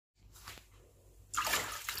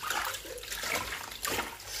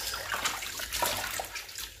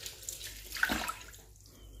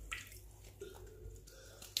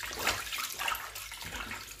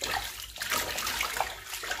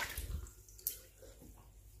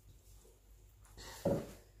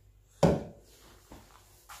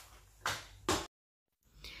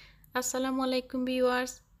আসসালামু আলাইকুম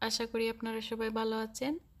ভিউয়ার্স, আশা করি আপনারা সবাই ভালো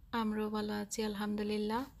আছেন। আমরাও ভালো আছি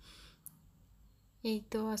আলহামদুলিল্লাহ। এই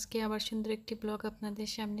তো আজকে আবার সুন্দর একটি ব্লগ আপনাদের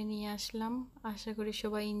সামনে নিয়ে আসলাম। আশা করি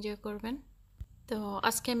সবাই এনজয় করবেন। তো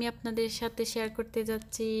আজকে আমি আপনাদের সাথে শেয়ার করতে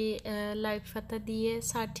যাচ্ছি লাইভ পাতা দিয়ে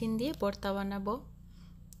সার্টিন দিয়ে ভর্তা বানাবো।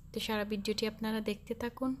 তো সারা ভিডিওটি আপনারা দেখতে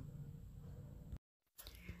থাকুন।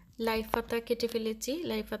 লাই পাতা কেটে ফেলেছি,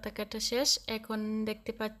 লাই পাতা কাটা শেষ। এখন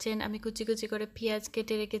দেখতে পাচ্ছেন আমি কুচি কুচি করে পেঁয়াজ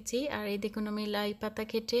কেটে রেখেছি। আর এই দেখুন আমি লাই পাতা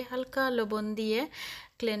কেটে হালকা লবণ দিয়ে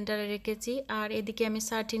ব্লেন্ডারে রেখেছি। আর এদিকে আমি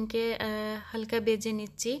সার্টিনকে হালকা ভেজে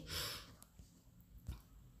নিচ্ছি।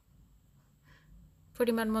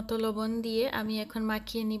 পরিমাণ মতো লবণ দিয়ে আমি এখন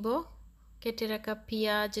মাখিয়ে নিব কেটে রাখা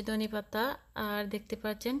পেঁয়াজ, ধনেপাতা আর দেখতে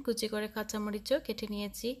পাচ্ছেন কুচি করে কাঁচামরিচও কেটে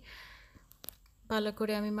নিয়েছি। ভালো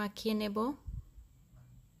করে আমি মাখিয়ে নেব।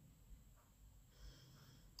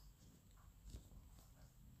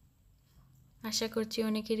 আশা করছি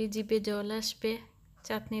অনেকেরই জিভে জল আসবে,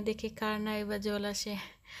 চাটনি দেখে কার না এবার জল আসে।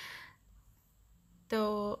 তো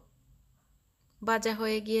ভাজা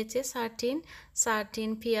হয়ে গিয়েছে সার্টিন,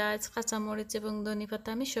 পেঁয়াজ, কাঁচামরিচ এবং ধনেপাতা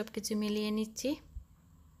আমি সব কিছু মিলিয়ে নিচ্ছি।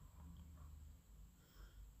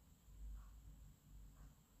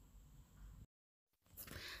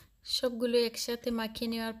 সবগুলো একসাথে মাখিয়ে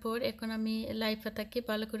নেওয়ার পর এখন আমি লাই পাতাকে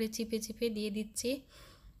ভালো করে চিপে চিপে দিয়ে দিচ্ছি।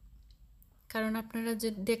 কারণ আপনারা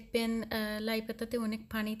যদি দেখবেন লাই পাতাতে অনেক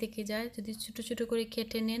পানি থেকে যায়। যদি ছোটো ছোটো করে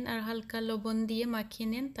কেটে নেন আর হালকা লবণ দিয়ে মাখিয়ে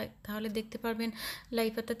নেন তাহলে দেখতে পারবেন লাই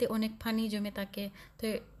পাতাতে অনেক পানি জমে থাকে। তো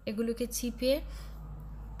এগুলোকে চিপে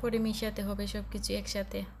পরে মিশাতে হবে সব কিছু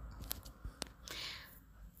একসাথে।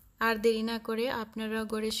 আর দেরি না করে আপনারা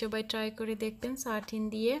ঘরে সবাই ট্রাই করে দেখবেন সার্টিন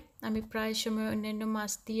দিয়ে। আমি প্রায় সময় অন্যান্য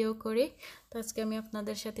মাছ দিয়েও করি। তো আজকে আমি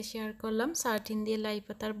আপনাদের সাথে শেয়ার করলাম সার্টিন দিয়ে লাই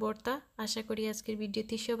পাতার ভর্তা। আশা করি আজকের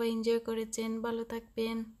ভিডিওটি সবাই এনজয় করেছেন। ভালো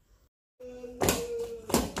থাকবেন।